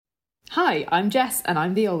Hi, I'm Jess and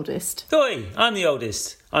I'm the oldest. Hoi, I'm the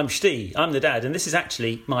oldest. I'm Steve, I'm the dad, and this is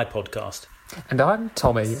actually my podcast. And I'm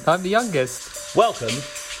Tommy, I'm the youngest. Welcome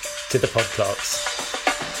to the Podclarks.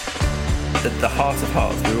 At the heart of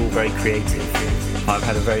hearts, we're all very creative. I've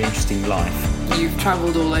had a very interesting life. You've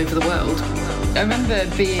travelled all over the world. I remember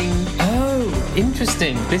being... Oh,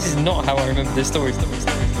 interesting. This is not how I remember this story.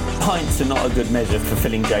 Pints are not a good measure for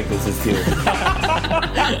filling Jaggers as fuel.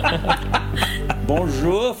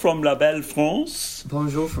 Bonjour from La Belle France.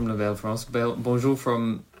 Bonjour from La Belle France. Bonjour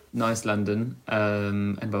from nice London.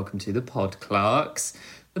 And welcome to the Podclarks,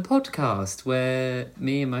 the podcast where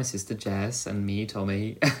me and my sister Jess and me,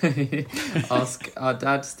 Tommy, ask our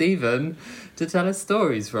dad Stephen to tell us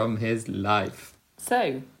stories from his life.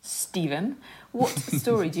 So, Stephen, what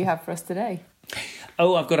story do you have for us today?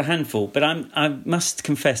 Oh, I've got a handful, but I must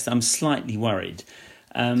confess that I'm slightly worried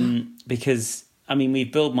because, I mean,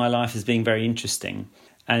 we've billed my life as being very interesting,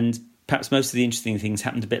 and perhaps most of the interesting things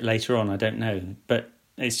happened a bit later on, I don't know, but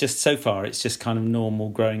it's just, so far, it's just kind of normal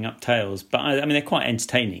growing up tales, but I mean, they're quite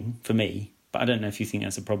entertaining for me, but I don't know if you think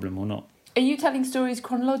that's a problem or not. Are you telling stories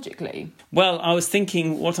chronologically? Well, I was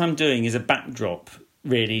thinking what I'm doing is a backdrop,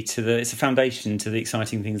 really, it's a foundation to the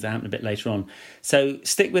exciting things that happen a bit later on. So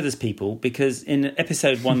stick with us, people, because in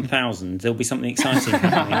episode 1000 there'll be something exciting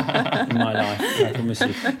happening in my life, I promise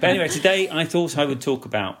you. But anyway, today I thought I would talk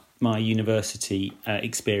about my university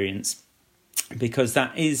experience, because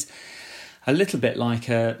that is a little bit like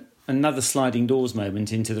another sliding doors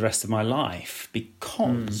moment into the rest of my life,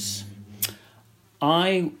 because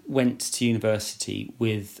I went to university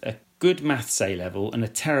with a good maths A-level and a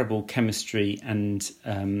terrible chemistry and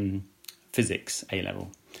physics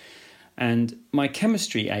A-level. And my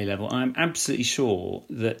chemistry A-level, I'm absolutely sure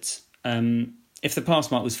that if the pass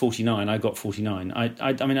mark was 49, I got 49.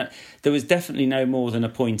 I mean, there was definitely no more than a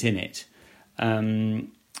point in it. And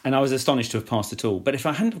I was astonished to have passed at all. But if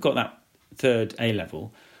I hadn't have got that third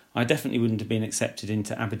A-level, I definitely wouldn't have been accepted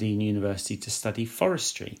into Aberdeen University to study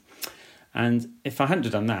forestry. And if I hadn't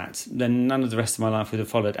have done that, then none of the rest of my life would have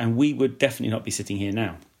followed, and we would definitely not be sitting here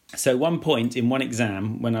now. So one point in one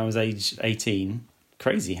exam when I was aged 18,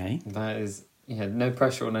 crazy, hey? That is, no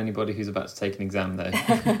pressure on anybody who's about to take an exam, though.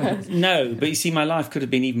 No, but you see, my life could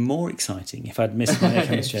have been even more exciting if I'd missed my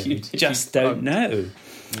chemistry. Just don't know.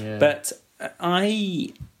 Yeah. But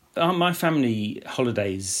my family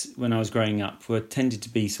holidays when I was growing up tended to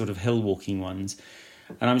be sort of hill walking ones.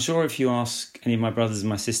 And I'm sure if you ask any of my brothers and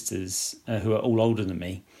my sisters, who are all older than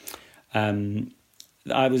me,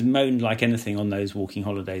 I was moaned like anything on those walking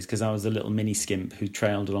holidays because I was a little mini skimp who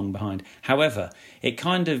trailed along behind. However, it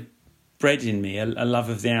kind of bred in me a love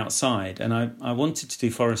of the outside, and I wanted to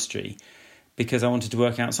do forestry because I wanted to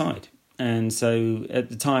work outside. And so at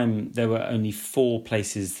the time, there were only 4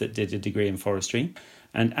 places that did a degree in forestry,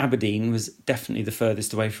 and Aberdeen was definitely the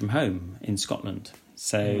furthest away from home in Scotland.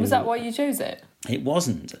 So was that why you chose it? It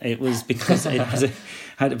wasn't. It was because it was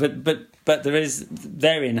but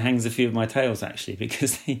therein hangs a few of my tales, actually,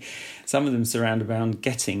 because some of them surround around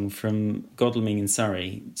getting from Godalming in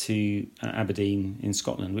Surrey to Aberdeen in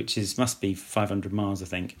Scotland, which must be 500 miles, I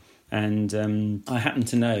think. And I happen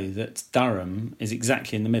to know that Durham is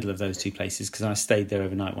exactly in the middle of those two places because I stayed there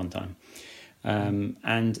overnight one time.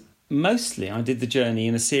 And mostly I did the journey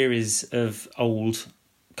in a series of old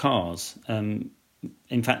cars.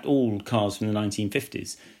 In fact, all cars from the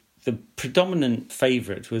 1950s. The predominant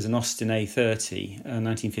favourite was an Austin A30,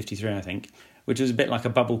 1953, I think, which was a bit like a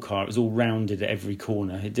bubble car. It was all rounded at every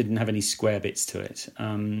corner. It didn't have any square bits to it.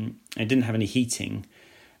 It didn't have any heating.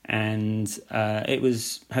 And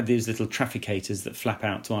it had these little trafficators that flap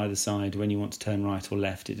out to either side when you want to turn right or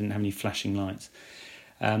left. It didn't have any flashing lights.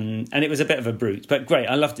 And it was a bit of a brute, but great.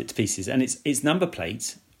 I loved it to pieces. And its number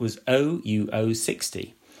plate was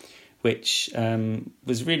OU060. Which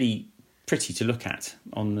was really pretty to look at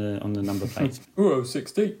on the number plate. Ooh,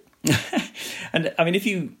 60. And I mean, if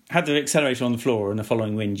you had the accelerator on the floor and the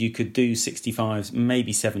following wind, you could do 65,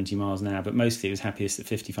 maybe 70 miles an hour, but mostly it was happiest at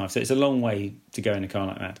 55. So it's a long way to go in a car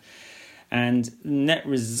like that. And the net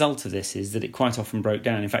result of this is that it quite often broke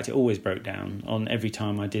down. In fact, it always broke down on every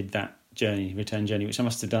time I did that return journey, which I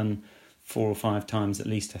must have done 4 or 5 times at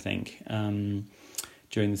least, I think,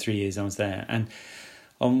 during the 3 years I was there. And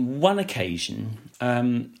on one occasion,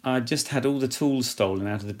 I just had all the tools stolen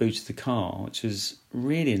out of the boot of the car, which was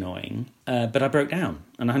really annoying. But I broke down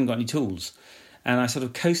and I hadn't got any tools. And I sort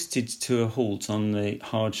of coasted to a halt on the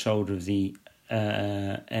hard shoulder of the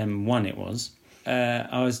M1 it was.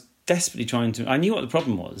 I was desperately trying to... I knew what the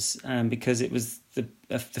problem was because it was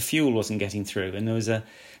the fuel wasn't getting through, and there was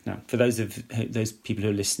for those people who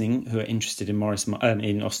are listening who are interested in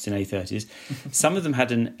in Austin A30s, some of them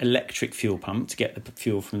had an electric fuel pump to get the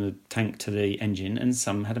fuel from the tank to the engine, and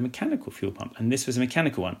some had a mechanical fuel pump, and this was a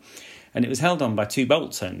mechanical one. And it was held on by 2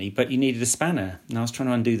 bolts only, but you needed a spanner. And I was trying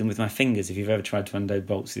to undo them with my fingers. If you've ever tried to undo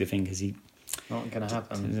bolts with your fingers, not going to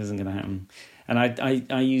happen. It isn't going to happen. And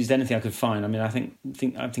I used anything I could find. I mean, I think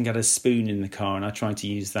I had a spoon in the car, and I tried to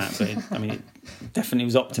use that. But it definitely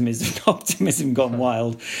was optimism gone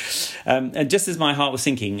wild. And just as my heart was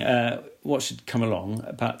sinking, what should come along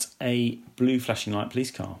but a blue flashing light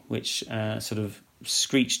police car, which sort of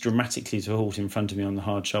screeched dramatically to a halt in front of me on the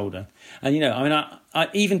hard shoulder. And I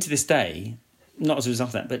even to this day, not as a result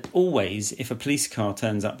of that, but always if a police car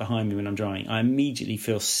turns up behind me when I'm driving, I immediately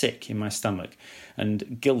feel sick in my stomach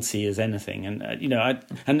and guilty as anything, and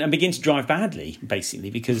I begin to drive badly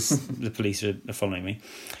basically because the police are following me.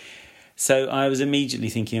 So I was immediately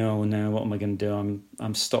thinking, oh no, what am I going to do?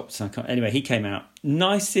 I'm stopped. I can't. Anyway, he came out,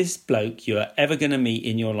 nicest bloke you are ever going to meet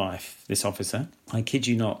in your life. This officer, I kid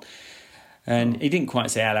you not. And he didn't quite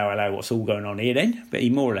say, hello, what's all going on here then? But he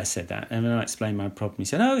more or less said that. And when I explained my problem, he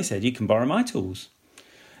said, you can borrow my tools.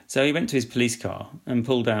 So he went to his police car and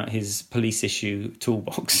pulled out his police issue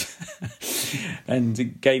toolbox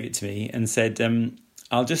and gave it to me and said,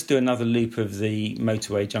 I'll just do another loop of the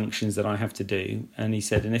motorway junctions that I have to do. And he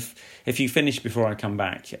said, and if you finish before I come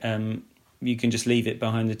back, you can just leave it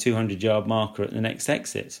behind the 200-yard marker at the next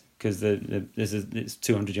exit, because it's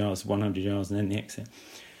 200 yards, 100 yards, and then the exit.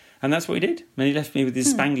 And that's what he did. And he left me with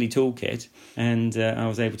his spangly toolkit, and I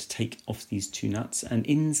was able to take off these 2 nuts. And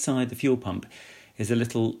inside the fuel pump is a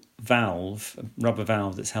little valve, a rubber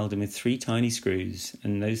valve, that's held in with 3 tiny screws.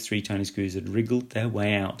 And those 3 tiny screws had wriggled their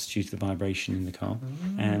way out due to the vibration in the car.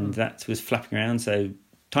 And that was flapping around. So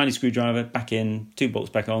tiny screwdriver, back in, 2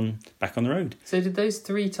 bolts back on the road. So did those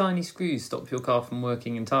 3 tiny screws stop your car from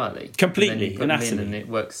working entirely? Completely and utterly. In and it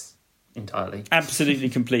works entirely. Absolutely,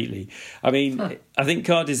 completely. I mean, I think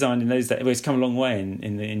car design in those days, well, it's come a long way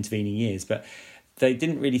in the intervening years, but they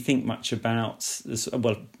didn't really think much about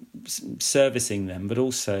servicing them, but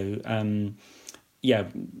also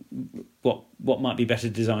what might be better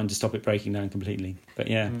designed to stop it breaking down completely. But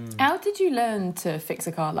yeah. How did you learn to fix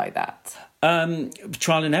a car like that?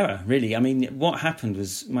 Trial and error, really. I mean, what happened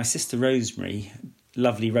was my sister Rosemary,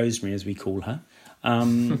 lovely Rosemary as we call her,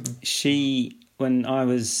 she, when I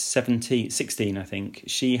was 16, I think,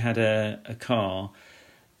 she had a car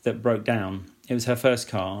that broke down. It was her first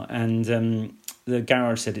car, and the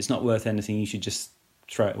garage said, it's not worth anything, you should just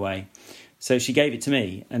throw it away. So she gave it to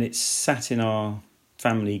me, and it sat in our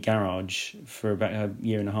family garage for about a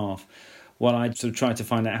year and a half while I sort of tried to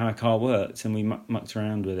find out how a car worked, and we mucked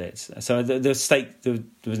around with it. So there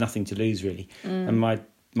was nothing to lose, really. And my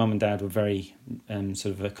mum and dad were very sort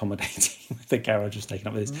of accommodating. The garage was taken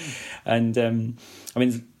up with this. And I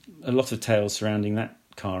mean, a lot of tales surrounding that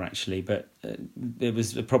car, actually, but there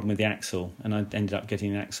was a problem with the axle, and I ended up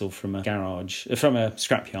getting an axle from a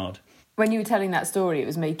scrapyard. When you were telling that story, it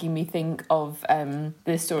was making me think of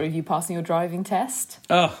the story of you passing your driving test.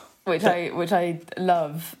 Oh, which I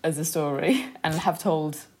love as a story and have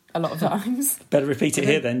told a lot of times. Better repeat it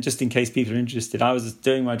here then, just in case people are interested. I was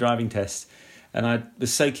doing my driving test, and I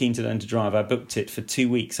was so keen to learn to drive, I booked it for 2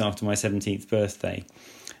 weeks after my 17th birthday,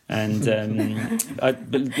 and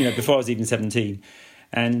before I was even 17.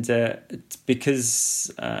 And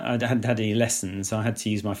because I hadn't had any lessons, I had to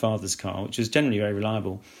use my father's car, which was generally very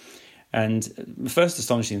reliable. And the first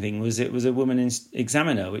astonishing thing was it was a woman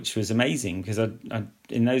examiner, which was amazing, because I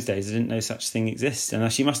in those days I didn't know such thing exists.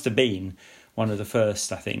 And she must have been one of the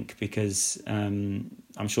first, I think, because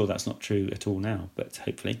I'm sure that's not true at all now, but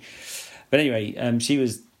hopefully. But anyway, she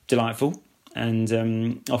was delightful, and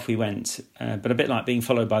off we went. But a bit like being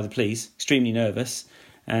followed by the police, extremely nervous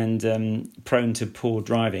and prone to poor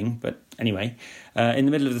driving. But anyway, in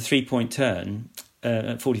the middle of the 3-point turn,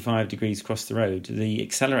 at 45 degrees across the road, the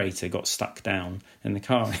accelerator got stuck down in the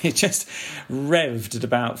car. It just revved at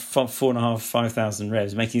about 5,000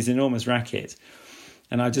 revs, making this enormous racket.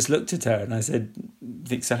 And I just looked at her and I said,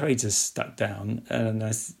 the accelerator's stuck down. And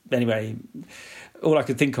anyway, all I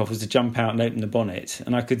could think of was to jump out and open the bonnet.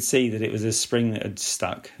 And I could see that it was a spring that had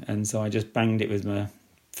stuck. And so I just banged it with my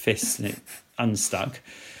fist and it unstuck.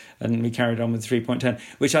 And we carried on with the 3-point turn,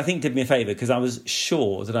 which I think did me a favour, because I was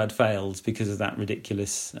sure that I'd failed because of that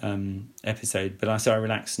ridiculous episode. But I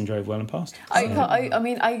relaxed and drove well and passed.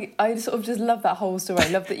 I sort of just love that whole story. I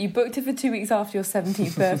love that you booked it for 2 weeks after your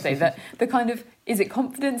 17th birthday. That the kind of is it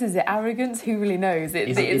confidence? Is it arrogance? Who really knows?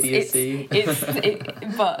 Is it idiocy?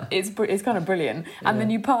 But it's kind of brilliant. And then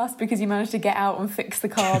you passed because you managed to get out and fix the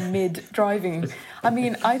car mid-driving. I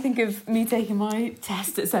mean, I think of me taking my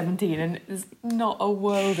test at 17 and there's not a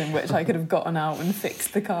world in which I could have gotten out and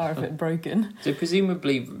fixed the car if it had broken. So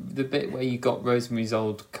presumably the bit where you got Rosemary's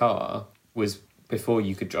old car was before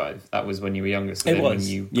you could drive. That was when you were younger. So then when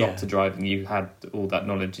you got to driving, you had all that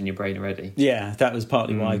knowledge in your brain already. Yeah, that was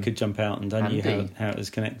partly why I could jump out, and I knew how it was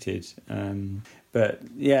connected. But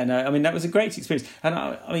yeah, no, I mean, that was a great experience. And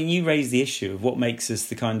I mean, you raised the issue of what makes us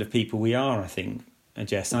the kind of people we are, I think,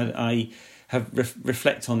 Jess. I have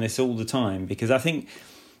reflect on this all the time, because I think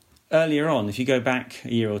earlier on, if you go back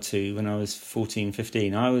a year or two, when I was 14,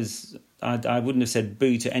 15, I wouldn't have said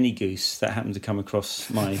boo to any goose that happened to come across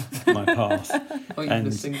my path. Not even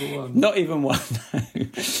a single one. Not even one.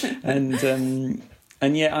 No.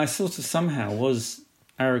 And yet I sort of somehow was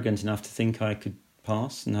arrogant enough to think I could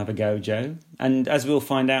pass and have a go, Joe. And as we'll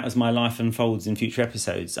find out as my life unfolds in future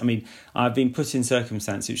episodes, I mean, I've been put in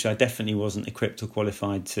circumstances which I definitely wasn't equipped or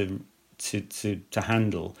qualified to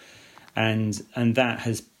handle, and that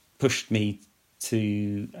has pushed me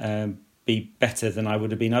to be better than I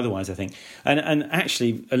would have been otherwise, I think. And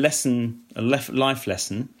actually, a life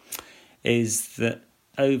lesson, is that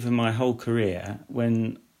over my whole career,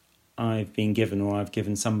 when I've been given, or I've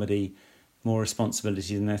given somebody more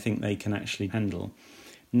responsibility than they think they can actually handle,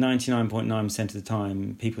 99.9% of the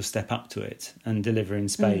time, people step up to it and deliver in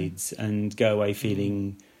spades and go away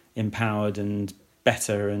feeling empowered and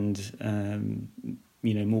better and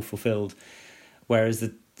more fulfilled. Whereas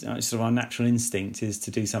sort of our natural instinct is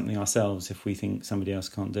to do something ourselves if we think somebody else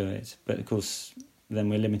can't do it. But of course, then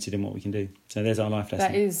we're limited in what we can do. So there's our life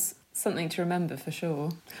lesson. That is something to remember for sure.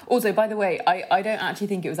 Also, by the way, I don't actually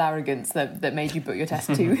think it was arrogance that made you book your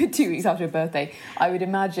test 2 weeks after your birthday. I would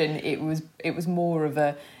imagine it was more of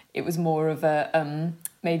a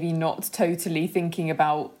maybe not totally thinking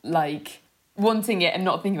about, like, wanting it and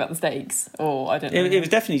not thinking about the stakes, or I don't know. It was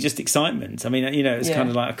definitely just excitement. I mean, it was kind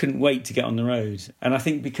of like I couldn't wait to get on the road. And I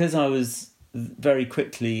think because I was very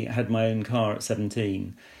quickly had my own car at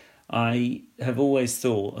 17, I have always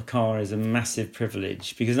thought a car is a massive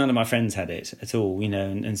privilege, because none of my friends had it at all,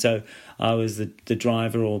 and so I was the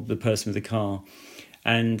driver or the person with the car.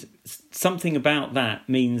 And something about that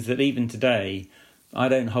means that even today, I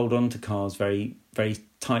don't hold on to cars very, very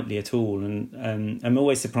tightly at all, and I'm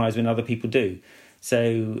always surprised when other people do.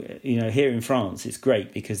 So here in France, it's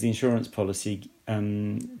great because the insurance policies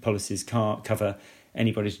cover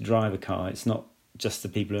anybody to drive a car. It's not just the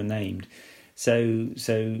people who are named. So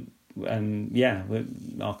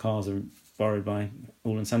our cars are borrowed by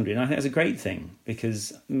all and sundry, and I think that's a great thing,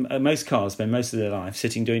 because most cars spend most of their life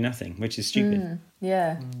sitting doing nothing, which is stupid.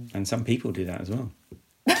 And some people do that as well.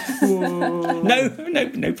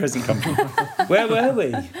 No present company. Where were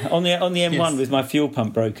we? On the M1 with my fuel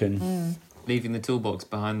pump broken. Leaving the toolbox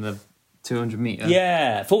behind the 200 metre.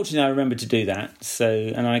 Yeah, fortunately I remembered to do that. So,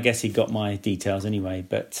 and I guess he got my details anyway.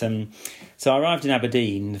 But so I arrived in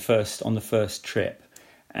Aberdeen on the first trip,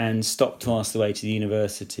 and stopped to ask the way to the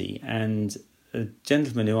university. And a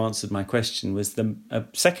gentleman who answered my question was the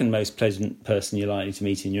second most pleasant person you're likely to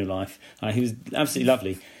meet in your life. He was absolutely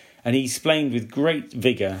lovely. And he explained with great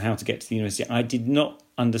vigour how to get to the university. I did not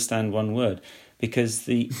understand one word, because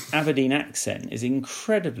the Aberdeen accent is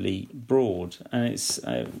incredibly broad, and it's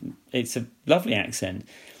a lovely accent.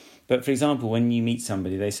 But for example, when you meet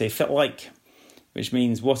somebody, they say "felt like," which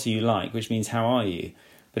means "what are you like?" which means "how are you?"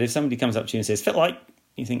 But if somebody comes up to you and says "felt like,"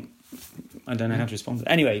 you think, I don't know how to respond.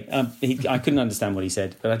 Anyway, I couldn't understand what he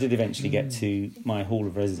said, but I did eventually get to my hall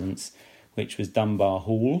of residence, which was Dunbar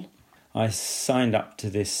Hall. I signed up to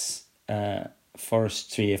this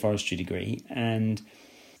 3-year forestry degree, and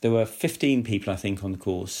there were 15 people, I think, on the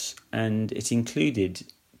course, and it included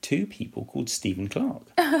 2 people called Stephen Clark.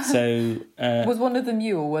 So was one of them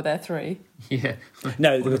you, or were there 3? Yeah.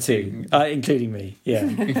 No, there were 2, including me,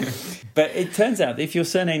 yeah. But it turns out that if your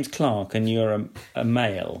surname's Clark and you're a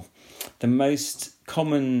male, the most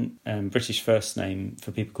common British first name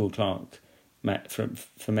for people called Clark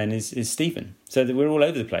for men is Stephen. So that we're all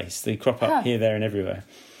over the place. They crop up here, there and everywhere.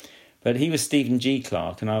 But he was Stephen G.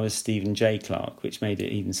 Clark and I was Stephen J. Clark, which made it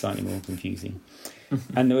even slightly more confusing.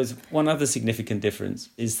 And there was one other significant difference,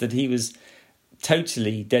 is that he was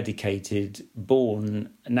totally dedicated,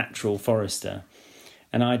 born natural forester,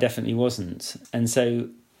 and I definitely wasn't. And so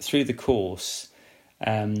through the course,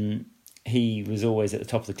 he was always at the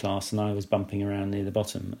top of the class and I was bumping around near the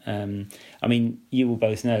bottom. I mean, you will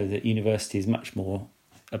both know that university is much more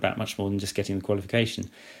than just getting the qualification.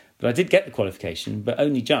 But I did get the qualification, but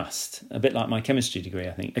only just, a bit like my chemistry degree,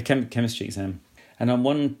 I think, a chemistry exam. And on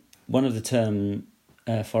one of the term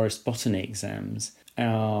forest botany exams,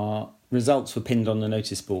 our results were pinned on the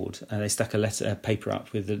notice board. They stuck a paper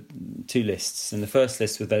up with the 2 lists, and the first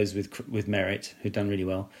list were those with merit who'd done really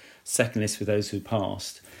well. Second list were those who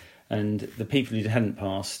passed, and the people who hadn't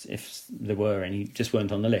passed, if there were any, just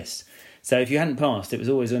weren't on the list. So if you hadn't passed, it was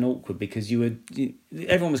always awkward because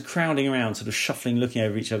everyone was crowding around, sort of shuffling, looking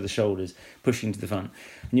over each other's shoulders, pushing to the front,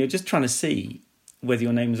 and you're just trying to see whether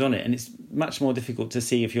your name's on it. And it's much more difficult to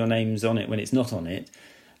see if your name's on it when it's not on it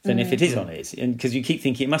than if it is on it, and because you keep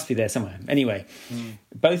thinking it must be there somewhere. Anyway,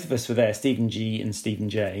 both of us were there, Stephen G and Stephen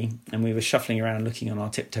J, and we were shuffling around looking on our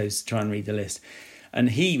tiptoes to try and read the list. And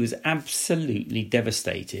he was absolutely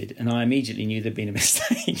devastated, and I immediately knew there'd been a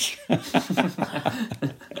mistake.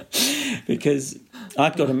 Because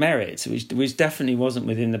I'd got a merit, which definitely wasn't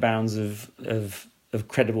within the bounds of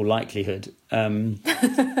credible likelihood. And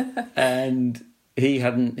he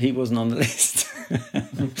wasn't on the list.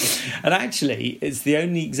 And actually, it's the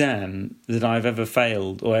only exam that I've ever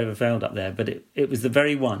failed up there, but it was the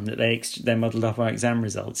very one that they muddled up our exam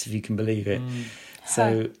results, if you can believe it.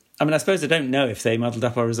 So, I mean, I suppose I don't know if they muddled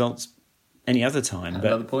up our results any other time. But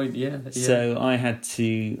another point, yeah. So I had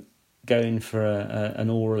to go in for an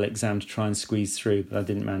oral exam to try and squeeze through, but I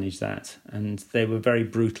didn't manage that. And they were very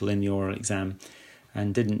brutal in the oral exam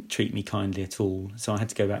and didn't treat me kindly at all. So I had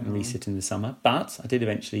to go back and resit in the summer. But I did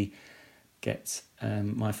eventually get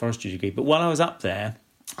my forestry degree. But while I was up there,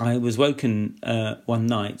 I was woken one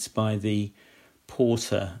night by the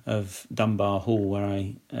porter of Dunbar Hall, where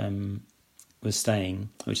I was staying,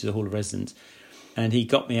 which is a hall of residence. And he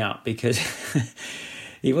got me up because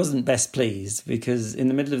he wasn't best pleased, because in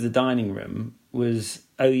the middle of the dining room was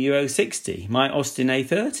OU 060. My Austin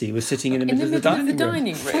A30 was sitting in the middle of the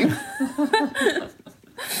dining room.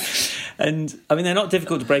 And, I mean, they're not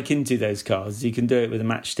difficult to break into, those cars. You can do it with a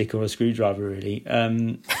matchstick or a screwdriver, really.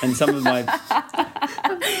 And some of my...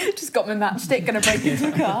 Just got my matchstick, going to break into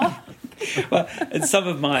a car. Well, and some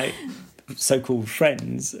of my so-called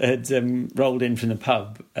friends had rolled in from the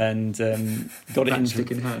pub and got it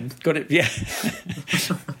matchstick in hand. Got it, yeah.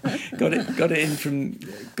 got it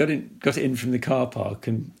in from the car park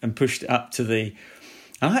and pushed it up to the...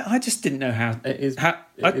 I just didn't know how... It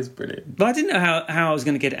is brilliant. But I didn't know how I was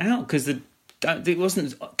going to get it out, because it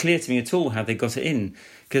wasn't clear to me at all how they got it in,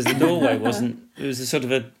 because the doorway wasn't... It was a sort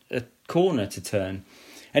of a corner to turn.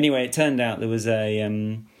 Anyway, it turned out there was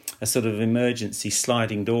a sort of emergency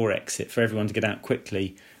sliding door exit for everyone to get out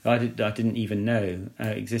quickly. I didn't even know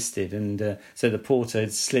existed, and so the porter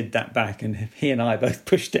had slid that back, and he and I both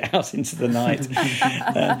pushed it out into the night.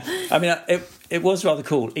 I mean, it was rather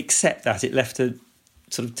cool, except that it left a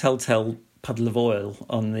sort of telltale puddle of oil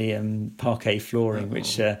on the parquet flooring,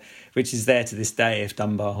 which is there to this day if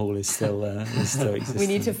Dunbar Hall is still existing. We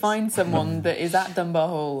need to find someone that is at Dunbar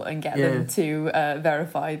Hall and get them to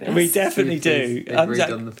verify this. We definitely do. They've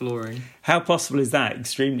redone the flooring. How possible is that?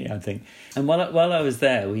 Extremely, I think. And while I was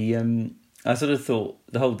there, I sort of thought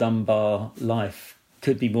the whole Dunbar life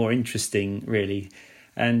could be more interesting, really.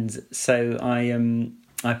 And so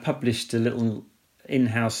I published a little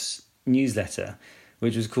in-house newsletter,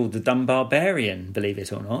 which was called the Dunbarbarian, believe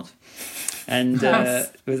it or not, and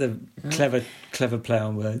with a clever play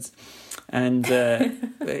on words. And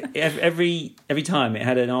every time it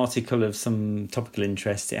had an article of some topical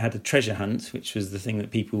interest. It had a treasure hunt, which was the thing that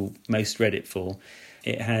people most read it for.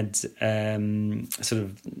 It had sort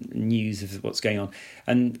of news of what's going on.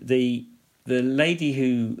 And the lady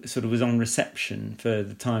who sort of was on reception for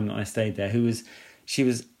the time that I stayed there, she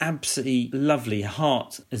was absolutely lovely,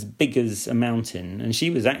 heart as big as a mountain. And she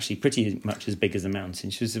was actually pretty much as big as a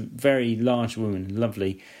mountain. She was a very large woman,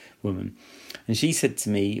 lovely woman. And she said to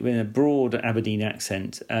me, in a broad Aberdeen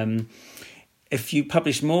accent, if you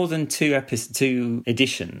publish more than two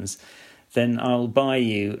editions, then I'll buy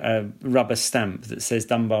you a rubber stamp that says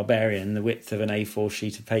Dunbarbarian, the width of an A4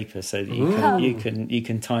 sheet of paper, so that you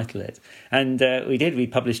can title it. And we did. We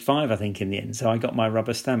published 5, I think, in the end. So I got my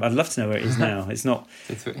rubber stamp. I'd love to know where it is now. It's not.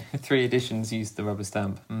 So 3 editions used the rubber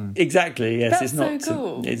stamp. Exactly. Yes, That's it's not. So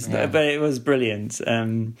cool. But it was brilliant.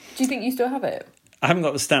 Do you think you still have it? I haven't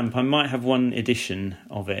got the stamp. I might have one edition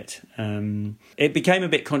of it. It became a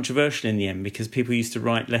bit controversial in the end because people used to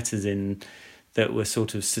write letters in that were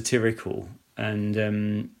sort of satirical, and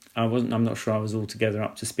I'm not sure I was altogether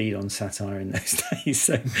up to speed on satire in those days,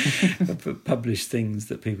 so I published things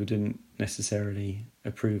that people didn't necessarily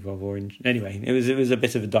approve of. Anyway, it was a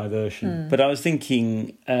bit of a diversion. But I was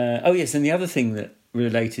thinking, and the other thing that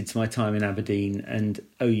related to my time in Aberdeen and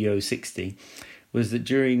OU 60 was that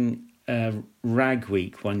during Rag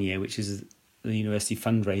Week one year, which is the university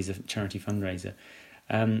charity fundraiser,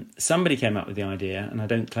 somebody came up with the idea, and I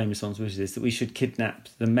don't claim responsibility for this, that we should kidnap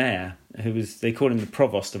the mayor, they call him the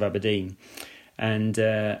provost of Aberdeen. And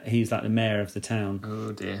he was like the mayor of the town.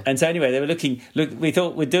 Oh dear! And so anyway, they were we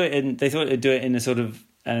thought we'd do it they thought they'd do it in a sort of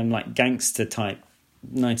like gangster type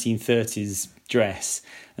 1930s dress.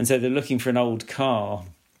 And so they're looking for an old car.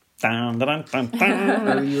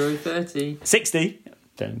 Euro 30. 60.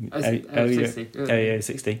 60.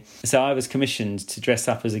 60. So I was commissioned to dress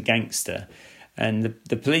up as a gangster. And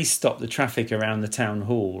the police stopped the traffic around the town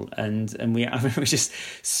hall, and we just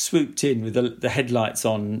swooped in with the headlights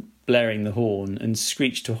on, blaring the horn, and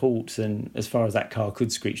screeched to a halt, and as far as that car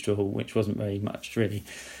could screech to a halt, which wasn't very much really,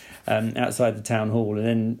 outside the town hall. And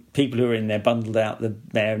then people who were in there bundled out the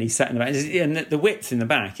mayor, and he sat in the back. And the width in the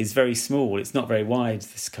back is very small; it's not very wide,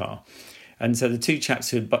 this car. And so the two chaps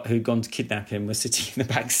who'd gone to kidnap him were sitting in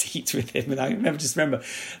the back seat with him. And I remember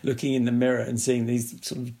looking in the mirror and seeing these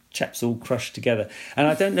sort of chaps all crushed together. And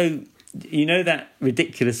I don't know, you know that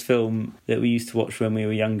ridiculous film that we used to watch when we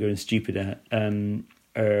were younger and stupider,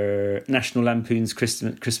 National Lampoon's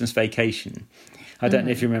Christmas Vacation? I don't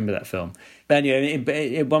know if you remember that film. But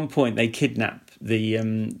anyway, at one point they kidnap the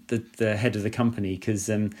head of the company, because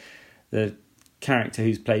the character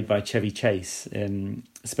who's played by Chevy Chase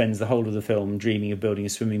spends the whole of the film dreaming of building a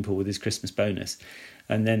swimming pool with his Christmas bonus,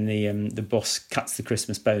 and then the boss cuts the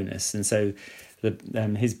Christmas bonus, and so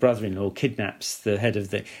his brother-in-law kidnaps the head of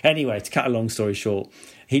the... Anyway, to cut a long story short,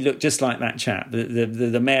 he looked just like that chap.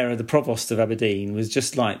 The mayor, the provost of Aberdeen, was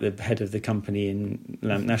just like the head of the company in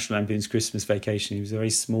National Lampoon's Christmas Vacation. He was a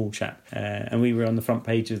very small chap, and we were on the front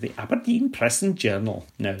page of the Aberdeen Press and Journal,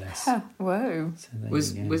 no less. Whoa! So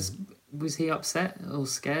Was he upset or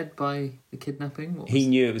scared by the kidnapping? He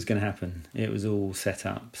knew it was going to happen. It was all set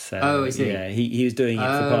up. So, oh, is he? Yeah, he was doing it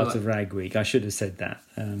for part of Rag Week. I should have said that.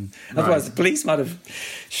 Otherwise, the police might have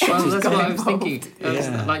shot his that's gun. what I was thinking.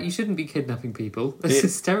 Yeah. Like, you shouldn't be kidnapping people. This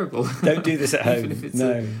is terrible. Don't do this at home.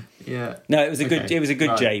 No. No, it was a good. It was a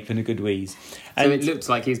good jape and a good wheeze. So it looked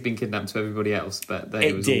like he's been kidnapped to everybody else, but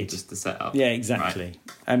it was all just a set-up. Yeah, exactly.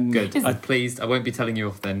 Right. Good. I'm pleased. I won't be telling you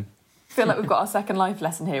off then. I feel like we've got our second life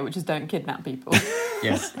lesson here, which is don't kidnap people.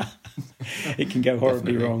 Yes. It can go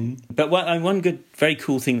horribly wrong. But one good, very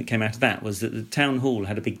cool thing that came out of that was that the town hall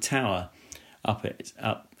had a big tower up,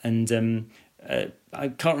 and I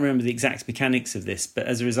can't remember the exact mechanics of this, but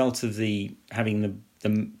as a result of having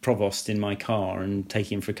the provost in my car and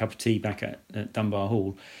taking him for a cup of tea back at Dunbar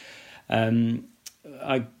Hall,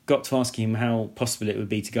 I got to ask him how possible it would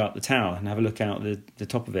be to go up the tower and have a look out the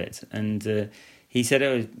top of it, and he said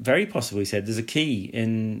it was very possible. He said there's a key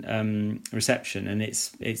in reception, and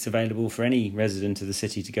it's available for any resident of the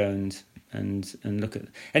city to go and look at.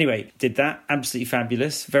 Anyway, did that, absolutely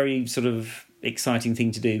fabulous, very sort of exciting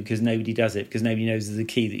thing to do, because nobody does it, because nobody knows there's a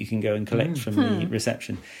key that you can go and collect from the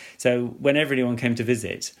reception. So whenever anyone came to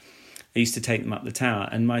visit, I used to take them up the tower,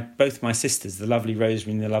 and both my sisters, the lovely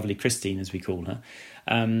Rosemary and the lovely Christine, as we call her,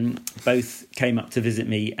 both came up to visit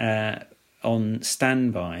me on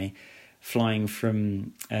standby, flying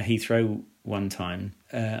from Heathrow one time.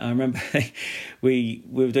 I remember we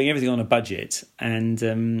were doing everything on a budget, and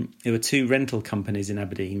there were two rental companies in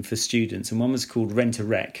Aberdeen for students, and one was called Rent a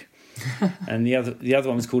Wreck, and the other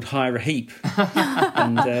one was called Hire a Heap.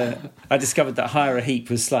 And I discovered that Hire a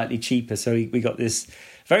Heap was slightly cheaper, so we got this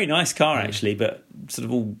very nice car actually, but sort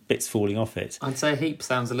of all bits falling off it. I'd say a heap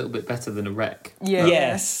sounds a little bit better than a wreck. Yeah.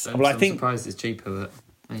 Yes. Well, I think I'm surprised it's cheaper, but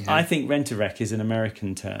I think rent-a-wreck is an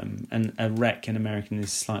American term, and a wreck in American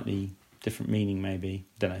is slightly different meaning, maybe.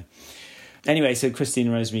 Don't know. Anyway, so Christine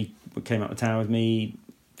and Rosemary came up the tower with me,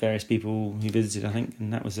 various people who visited, I think,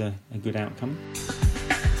 and that was a good outcome.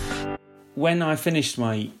 When I finished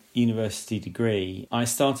my university degree, I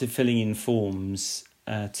started filling in forms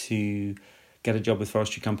to get a job with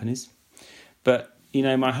forestry companies. But,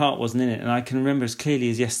 my heart wasn't in it, and I can remember as clearly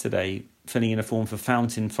as yesterday filling in a form for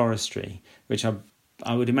Fountain Forestry, which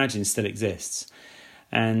I would imagine still exists.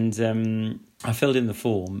 And I filled in the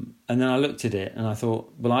form, and then I looked at it and I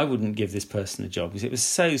thought, well, I wouldn't give this person a job because it was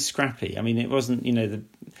so scrappy. I mean, it wasn't,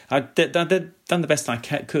 I'd done the best I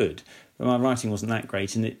could, but my writing wasn't that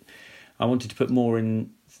great, and I wanted to put more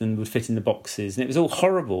in than would fit in the boxes, and it was all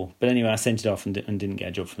horrible. But anyway, I sent it off and didn't get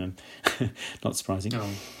a job from them. Not surprising. Oh.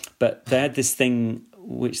 But they had this thing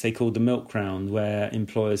which they called the milk round, where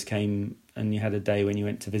employers came and you had a day when you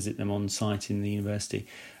went to visit them on site in the university.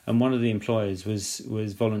 And one of the employers was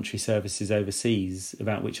voluntary services overseas,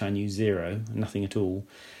 about which I knew zero, nothing at all.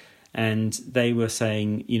 And they were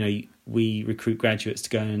saying, we recruit graduates to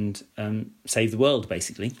go and save the world,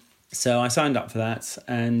 basically. So I signed up for that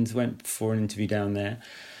and went for an interview down there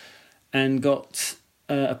and got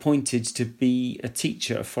appointed to be a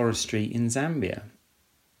teacher of forestry in Zambia.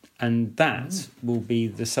 And that will be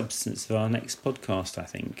the substance of our next podcast, I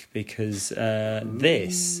think, because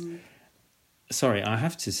this... Sorry, I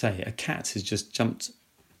have to say, a cat has just jumped...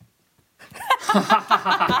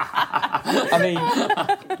 I mean,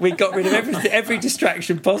 we got rid of every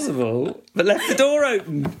distraction possible, but left the door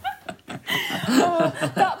open. Oh,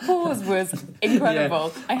 that pause was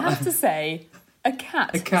incredible. Yeah. I have to say, a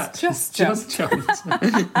cat just jumped. Sorry,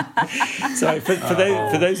 for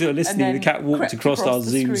those who are listening, the cat walked across our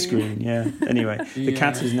Zoom screen. Yeah. Anyway, the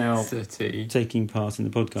cat is now taking part in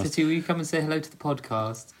the podcast. City, will you come and say hello to the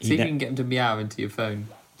podcast? See if you can get him to meow into your phone.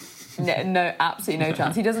 No, absolutely no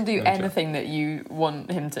chance. He doesn't do anything that you want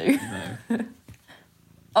him to. No.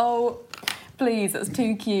 Oh, please, that's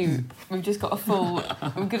too cute. We've just got a full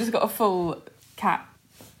cat.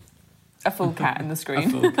 A full cat in the screen. A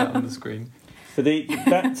full cat on the screen. So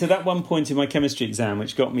that one point in my chemistry exam,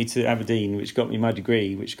 which got me to Aberdeen, which got me my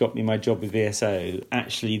degree, which got me my job with VSO,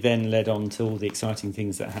 actually then led on to all the exciting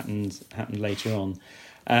things that happened later on.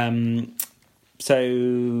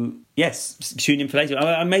 So yes, tune in for later.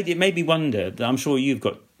 It made me wonder. I'm sure you've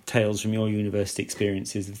got tales from your university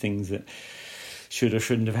experiences of things that should or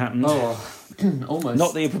shouldn't have happened. Oh, almost.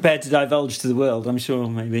 Not that you're prepared to divulge to the world, I'm sure,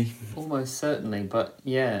 maybe. Almost certainly, but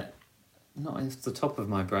yeah, not off the top of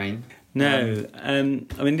my brain. No, I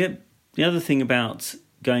mean the other thing about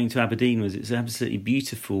going to Aberdeen was it's an absolutely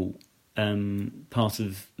beautiful part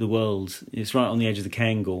of the world. It's right on the edge of the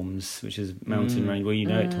Cairngorms, which is mountain range. Well, you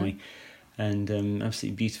know it, Tommy. And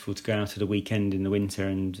absolutely beautiful to go out at a weekend in the winter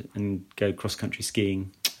and go cross-country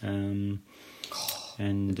skiing. The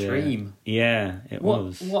dream. Yeah, it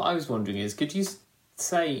was. What I was wondering is, could you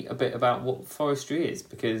say a bit about what forestry is?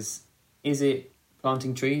 Because is it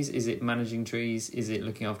planting trees? Is it managing trees? Is it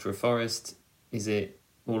looking after a forest? Is it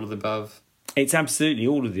all of the above? It's absolutely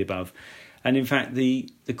all of the above. And in fact, the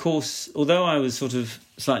course, although I was sort of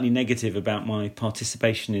slightly negative about my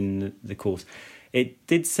participation in the course, it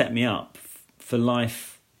did set me up for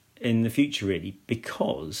life in the future, really,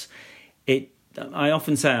 because I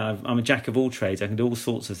often say I'm a jack of all trades. I can do all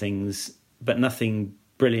sorts of things, but nothing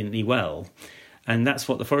brilliantly well. And that's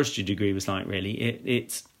what the forestry degree was like, really.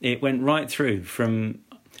 It went right through from...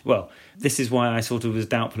 Well, this is why I sort of was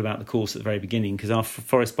doubtful about the course at the very beginning, because our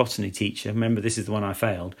forest botany teacher, remember this is the one I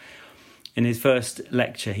failed, in his first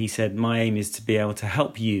lecture he said, my aim is to be able to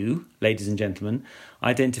help you, ladies and gentlemen,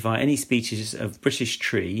 identify any species of British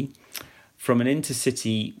tree from an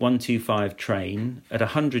intercity 125 train at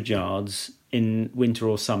 100 yards in winter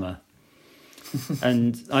or summer.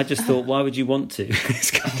 And I just thought, why would you want to? It's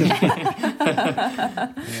kind of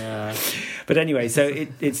yeah. But anyway, so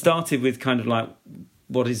it started with kind of like,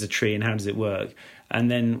 what is a tree and how does it work? And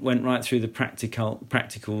then went right through the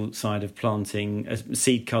practical side of planting,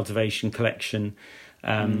 seed cultivation, collection,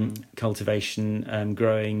 cultivation,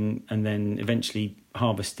 growing, and then eventually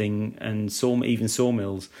harvesting and even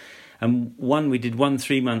sawmills. And we did one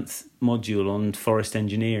 3-month module on forest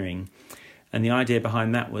engineering. And the idea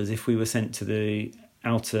behind that was if we were sent to the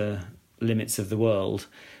outer limits of the world,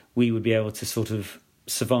 we would be able to sort of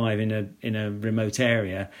survive in a remote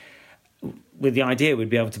area. With the idea we'd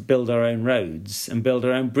be able to build our own roads and build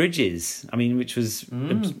our own bridges. I mean, which was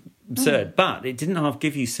absurd. But it didn't half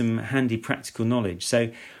give you some handy practical knowledge. So,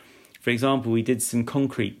 for example, we did some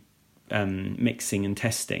concrete mixing and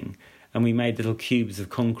testing. And we made little cubes of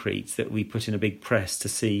concrete that we put in a big press to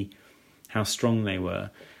see how strong they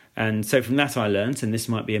were. And so from that I learnt, and this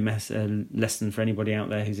might be a lesson for anybody out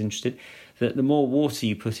there who's interested, that the more water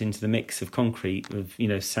you put into the mix of concrete, of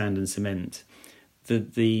sand and cement,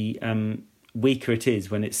 the weaker it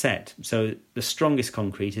is when it's set. So the strongest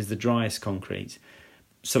concrete is the driest concrete,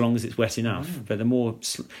 so long as it's wet enough. But the more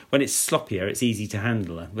when it's sloppier, it's easy to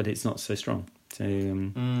handle, but it's not so strong. So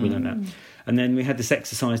we learned that. And then we had this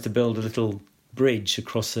exercise to build a little bridge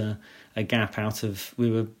across a gap out of...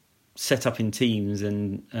 We were set up in teams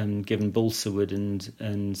and given balsa wood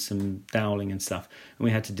and some doweling and stuff. And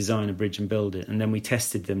we had to design a bridge and build it. And then we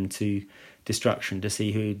tested them to destruction to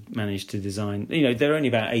see who managed to design... they're only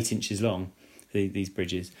about 8 inches long, these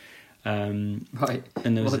bridges. Right.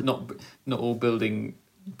 And there was not all building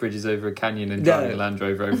bridges over a canyon and driving a Land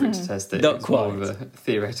Rover over it to test it. Not quite. More of a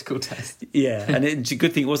theoretical test. Yeah, and it's a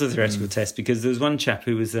good thing it was a theoretical test, because there was one chap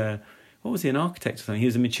who was an architect or something? He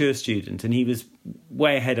was a mature student, and he was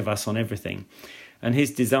way ahead of us on everything. And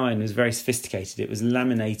his design was very sophisticated. It was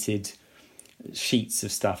laminated sheets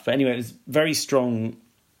of stuff. But anyway, it was very strong,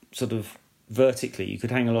 sort of vertically. You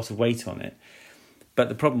could hang a lot of weight on it. But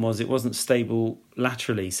the problem was it wasn't stable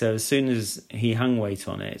laterally. So as soon as he hung weight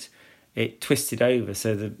on it, it twisted over,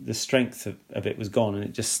 so the strength of it was gone, and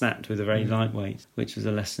it just snapped with a very lightweight, which was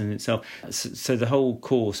a lesson in itself. So the whole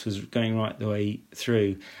course was going right the way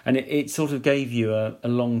through, and it sort of gave you a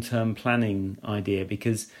long-term planning idea,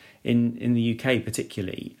 because in the UK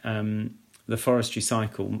particularly, the forestry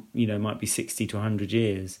cycle, might be 60 to 100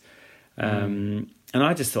 years. And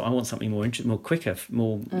I just thought, I want something more interesting, more quicker,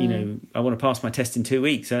 more, I want to pass my test in 2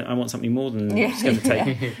 weeks. I want something more than it's going to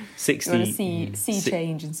take 60. You want to see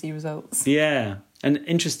change and see results. Yeah. And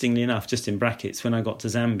interestingly enough, just in brackets, when I got to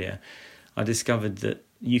Zambia, I discovered that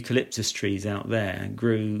eucalyptus trees out there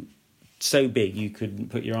grew so big you could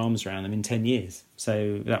put your arms around them in 10 years.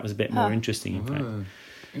 So that was a bit more interesting, in fact.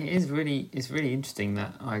 It's really interesting,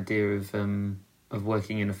 that idea of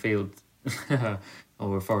working in a field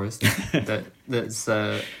or a forest that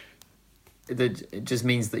it just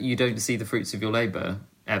means that you don't see the fruits of your labour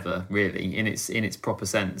ever, really, in its proper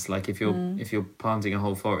sense. Like if you're planting a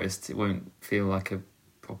whole forest, it won't feel like a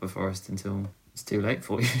proper forest until it's too late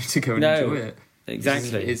for you to go and enjoy it.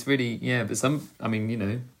 Exactly. It's really, but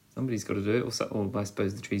somebody's got to do it, or I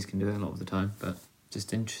suppose the trees can do it a lot of the time, but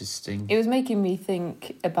just interesting. It was making me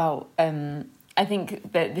think about, I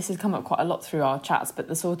think that this has come up quite a lot through our chats, but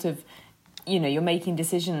the sort of, you're making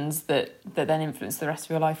decisions that then influence the rest of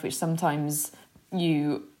your life, which sometimes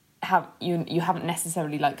you haven't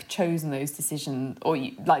necessarily chosen those decisions, or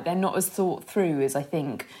they're not as thought through as I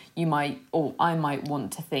think you might, or I might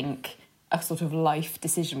want to think a sort of life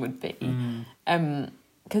decision would be.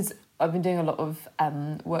 Because I've been doing a lot of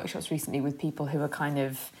workshops recently with people who are kind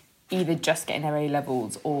of either just getting their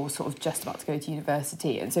A-levels or sort of just about to go to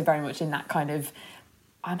university, and so very much in that kind of,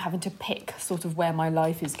 I'm having to pick sort of where my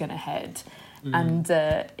life is going to head. And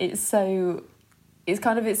it's so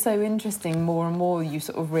interesting. More and more you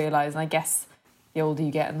sort of realise, and I guess the older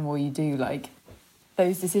you get and the more you do,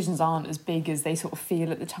 those decisions aren't as big as they sort of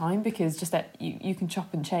feel at the time, because just that you can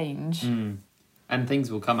chop and change. And things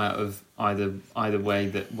will come out of either way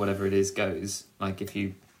that whatever it is goes. Like if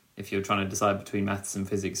you're trying to decide between maths and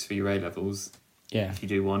physics for your A-levels, if you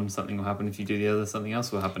do one, something will happen. If you do the other, something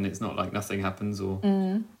else will happen. It's not like nothing happens, or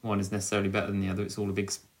one is necessarily better than the other. It's all a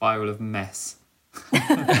big spiral of mess.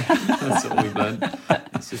 That's what we've learned.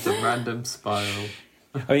 It's just a random spiral.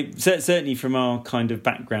 I mean, certainly from our kind of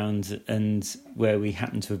background and where we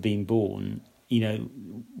happen to have been born,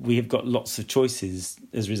 we have got lots of choices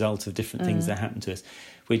as a result of different things that happen to us,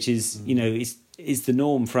 which is, is the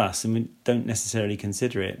norm for us, and we don't necessarily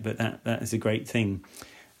consider it, but that is a great thing.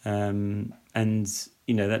 And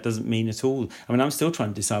that doesn't mean at all. I mean, I'm still trying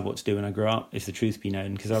to decide what to do when I grow up, if the truth be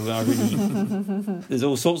known, because I really there's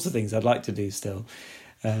all sorts of things I'd like to do still,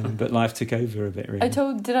 but life took over a bit. Really,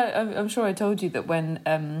 I'm sure I told you that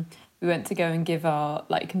when we went to go and give our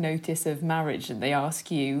notice of marriage, and they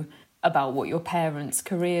ask you about what your parents'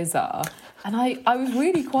 careers are, and I was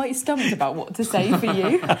really quite stumped about what to say for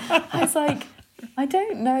you. I was like, I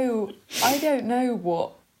don't know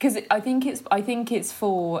what. Because I think it's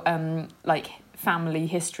for family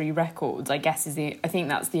history records, I guess I think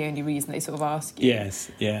that's the only reason they sort of ask you. Yes,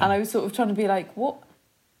 yeah. And I was sort of trying to be like, what?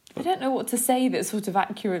 I don't know what to say that sort of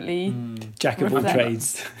accurately. Jack of all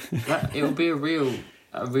trades. It will be a real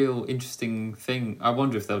interesting thing. I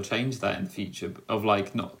wonder if they'll change that in the future, of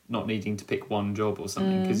not needing to pick one job or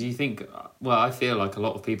something. Because you think, I feel like a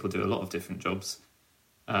lot of people do a lot of different jobs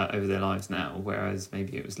over their lives now, whereas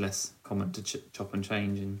maybe it was less common to chop and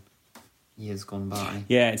change in years gone by.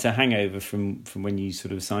 Yeah, it's a hangover from when you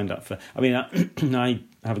sort of signed up for. I mean, I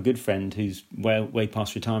have a good friend who's way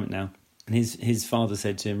past retirement now, and his father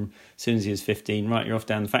said to him as soon as he was 15, right, you're off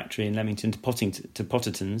down the factory in Leamington to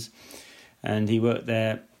Potterton's, and he worked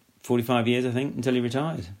there 45 years, I think, until he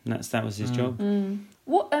retired, and that was his job.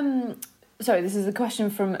 What? Sorry, this is a question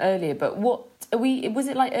from earlier, but was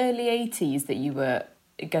it early 80s that you were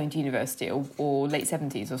going to university, or late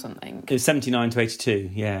 70s or something? It was 79 to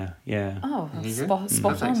 82, yeah. Oh,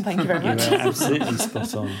 spot on, thank you very much. You were absolutely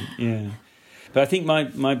spot on, yeah. But I think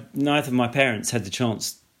neither of my parents had the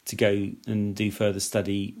chance to go and do further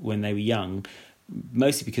study when they were young,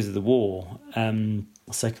 mostly because of the war,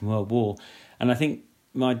 Second World War. And I think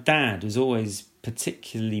my dad was always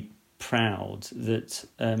particularly proud that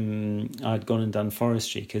I'd gone and done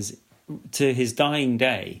forestry, because to his dying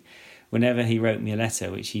day, whenever he wrote me a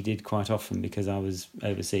letter, which he did quite often because I was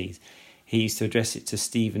overseas, he used to address it to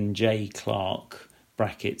Stephen J. Clark,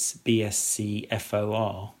 brackets, BSc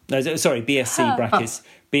FOR. No, sorry, BSc brackets,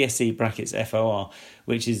 BSc brackets FOR,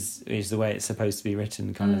 which is the way it's supposed to be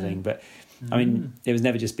written, kind of thing. But I mean, it was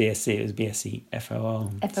never just BSc, it was BSc FOR.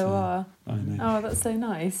 FOR. So, I know. Oh, that's so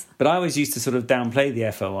nice. But I always used to sort of downplay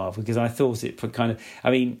the FOR because I thought it put kind of,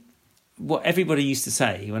 I mean, what everybody used to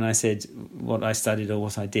say when I said what I studied or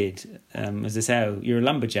what I did, was they say, "Oh, you're a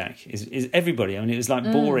lumberjack." Is everybody? I mean, it was like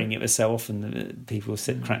boring. It was so often that people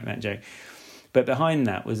crack that joke, but behind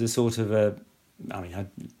that was a sort of a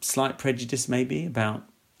slight prejudice maybe about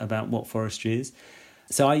what forestry is.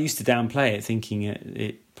 So I used to downplay it, thinking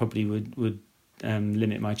it probably would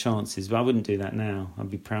limit my chances. But I wouldn't do that now.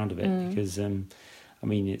 I'd be proud of it because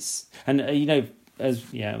it's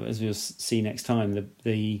as we'll see next time,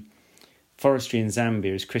 the forestry in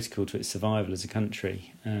Zambia is critical to its survival as a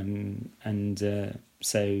country,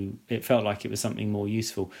 so it felt like it was something more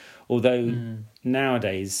useful. Although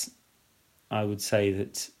nowadays, I would say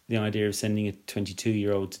that the idea of sending a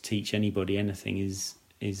 22-year-old to teach anybody anything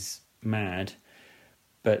is mad.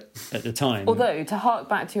 But at the time... Although, to hark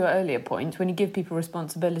back to your earlier point, when you give people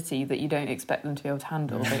responsibility that you don't expect them to be able to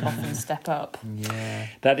handle, they often step up. Yeah,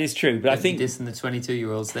 that is true. But I think... Dissing the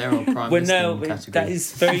 22-year-olds, they're all primary school category. That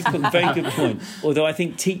is very good point. Although I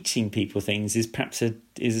think teaching people things is perhaps a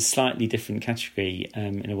slightly different category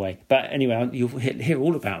in a way. But anyway, you'll hear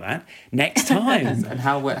all about that next time. And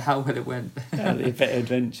how well it went. The better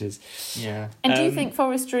adventures. Yeah. And do you think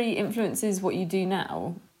forestry influences what you do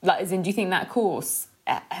now? Like, as in, do you think that course...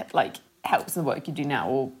 helps in the work you do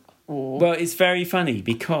now, or... Well, it's very funny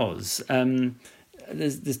because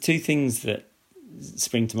there's two things that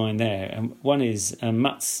spring to mind there. One is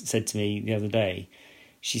Mutz said to me the other day.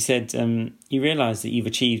 She said, "You realise that you've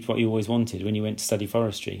achieved what you always wanted when you went to study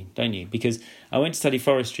forestry, don't you?" Because I went to study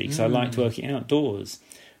forestry because I liked working outdoors.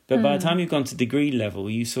 But by the time you've gone to degree level,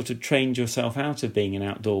 you sort of trained yourself out of being an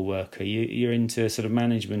outdoor worker. You're into sort of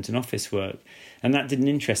management and office work, and that didn't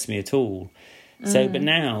interest me at all. So, but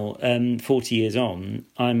now, 40 years on,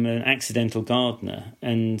 I'm an accidental gardener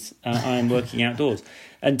and I'm working outdoors.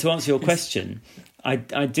 And to answer your question,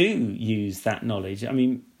 I do use that knowledge. I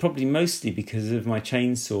mean, probably mostly because of my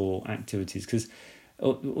chainsaw activities, because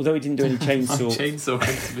although we didn't do any chainsaw... chainsaw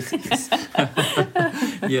activities.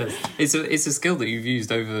 Yes, it's a skill that you've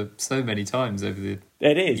used over so many times over the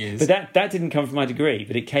years. But that didn't come from my degree,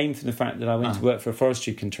 but it came from the fact that I went to work for a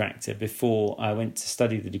forestry contractor before I went to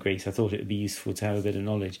study the degree, so I thought it would be useful to have a bit of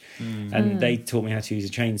knowledge. And they taught me how to use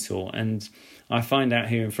a chainsaw, and I find out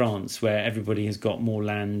here in France, where everybody has got more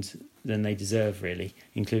land than they deserve, really,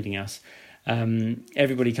 including us,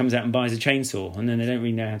 everybody comes out and buys a chainsaw, and then they don't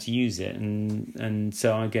really know how to use it, and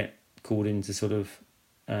so I get called in to sort of...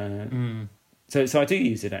 So I do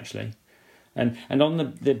use it, actually. And on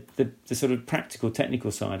the sort of practical, technical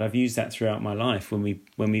side, I've used that throughout my life when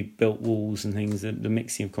we built walls and things, the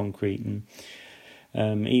mixing of concrete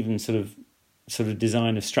and even sort of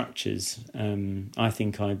design of structures. I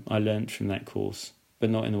think I learnt from that course, but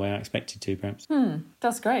not in the way I expected to, perhaps.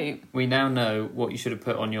 That's great. We now know what you should have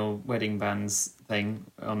put on your wedding bands thing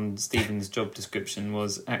on Stephen's job description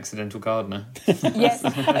was accidental gardener. Yes.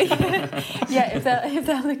 Yeah, if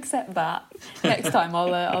they'll accept that, next time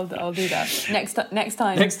I'll do that. Next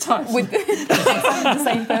time with the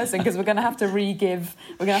same person, because we're going to have to re-give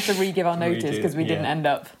our notice because we didn't end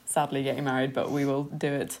up sadly getting married, but we will do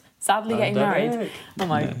it. Sadly getting married. Oh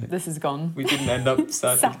my, this is gone. We didn't end up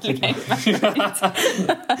sadly getting married.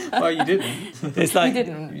 Well, you didn't. It's like you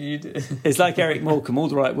didn't. You did. It's like Eric Morecambe, all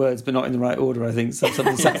the right words, but not in the right order. I think something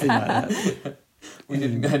like that. We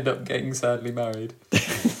didn't end up getting sadly married,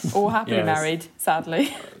 or happily married.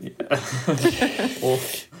 Sadly. Or.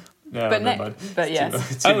 No, but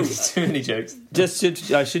yes. Too many jokes.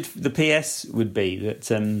 The PS would be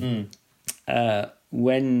that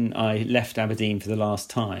when I left Aberdeen for the last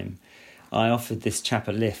time, I offered this chap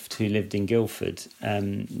a lift who lived in Guildford,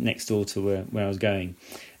 next door to where I was going,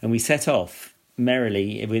 and we set off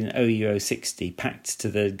merrily with an OU 060 packed to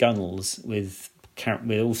the gunnels with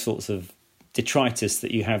all sorts of detritus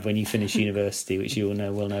that you have when you finish university, which you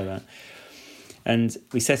all well know about. And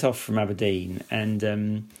we set off from Aberdeen, and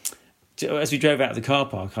as we drove out of the car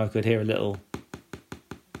park, I could hear a little...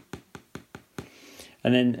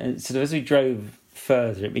 And then sort of as we drove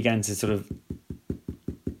further, it began to sort of...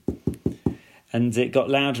 And it got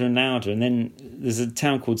louder and louder. And then there's a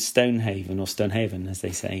town called Stonehaven, as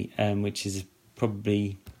they say, which is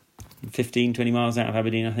probably 15, 20 miles out of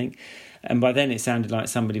Aberdeen, I think. And by then it sounded like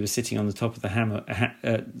somebody was sitting on the top of the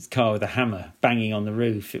car with a hammer, banging on the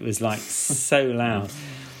roof. It was like so loud.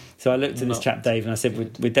 So I looked at this chap, Dave, and I said,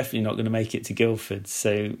 we're definitely not going to make it to Guildford.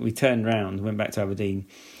 So we turned round and went back to Aberdeen.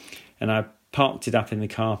 And I parked it up in the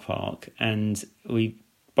car park, and we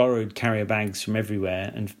borrowed carrier bags from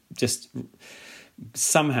everywhere and just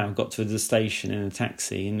somehow got to the station in a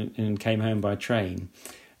taxi and came home by train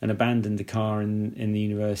and abandoned the car in the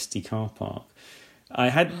university car park. I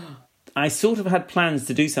I sort of had plans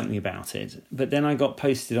to do something about it, but then I got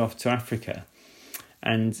posted off to Africa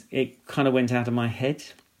and it kind of went out of my head.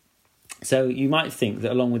 So you might think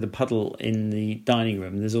that along with the puddle in the dining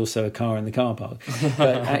room, there's also a car in the car park.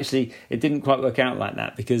 But actually, it didn't quite work out like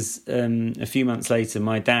that because a few months later,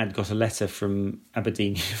 my dad got a letter from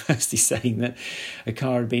Aberdeen University saying that a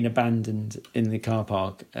car had been abandoned in the car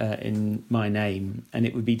park in my name and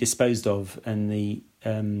it would be disposed of and the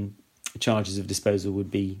charges of disposal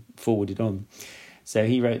would be forwarded on. So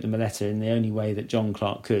he wrote them a letter in the only way that John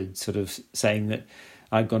Clark could, sort of saying that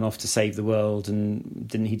I'd gone off to save the world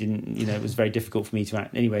and it was very difficult for me to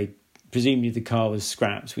act. Anyway, presumably the car was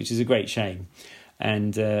scrapped, which is a great shame.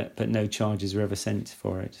 And but no charges were ever sent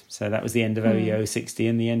for it. So that was the end of OEO 60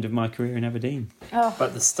 and the end of my career in Aberdeen. Oh.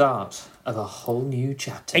 But the start of a whole new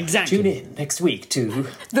chapter. Exactly. Tune in next week to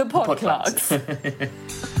The Podclarks.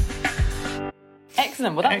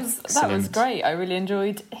 Excellent. Well, that was great. I really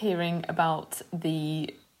enjoyed hearing about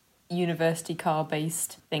the university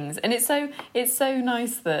car-based things, and it's so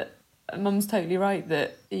nice that Mum's totally right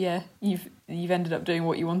that you've ended up doing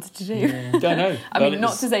what you wanted to do. Yeah. I know. I mean,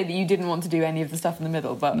 not to say that you didn't want to do any of the stuff in the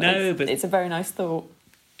middle, but it's a very nice thought.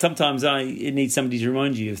 Sometimes it needs somebody to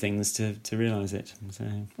remind you of things to realise it. So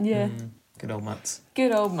yeah, good old Mutts.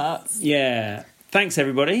 Good old Mutts. Yeah. Thanks,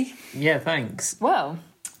 everybody. Yeah, thanks. Well,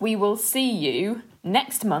 we will see you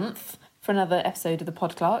next month for another episode of the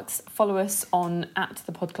Podclarks. Follow us on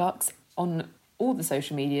 @thepodclarks on all the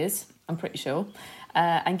social medias, I'm pretty sure.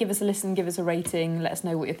 And give us a listen, give us a rating, let us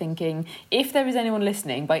know what you're thinking. If there is anyone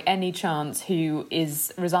listening by any chance who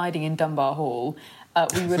is residing in Dunbar Hall,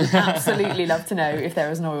 we would absolutely love to know if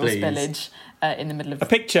there is an oil spillage in the middle of... A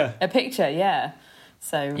picture. A picture, yeah.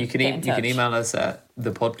 So you can email us at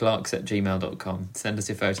thepodclarks@gmail.com. Send us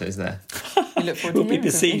your photos there. We look forward to We'll be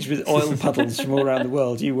besieged with oil puddles from all around the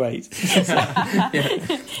world. You wait.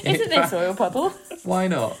 Isn't this oil puddle? Why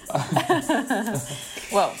not?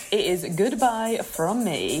 Well, it is goodbye from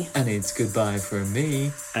me. And it's goodbye from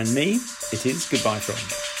me. And me, it is goodbye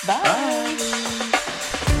from. Bye.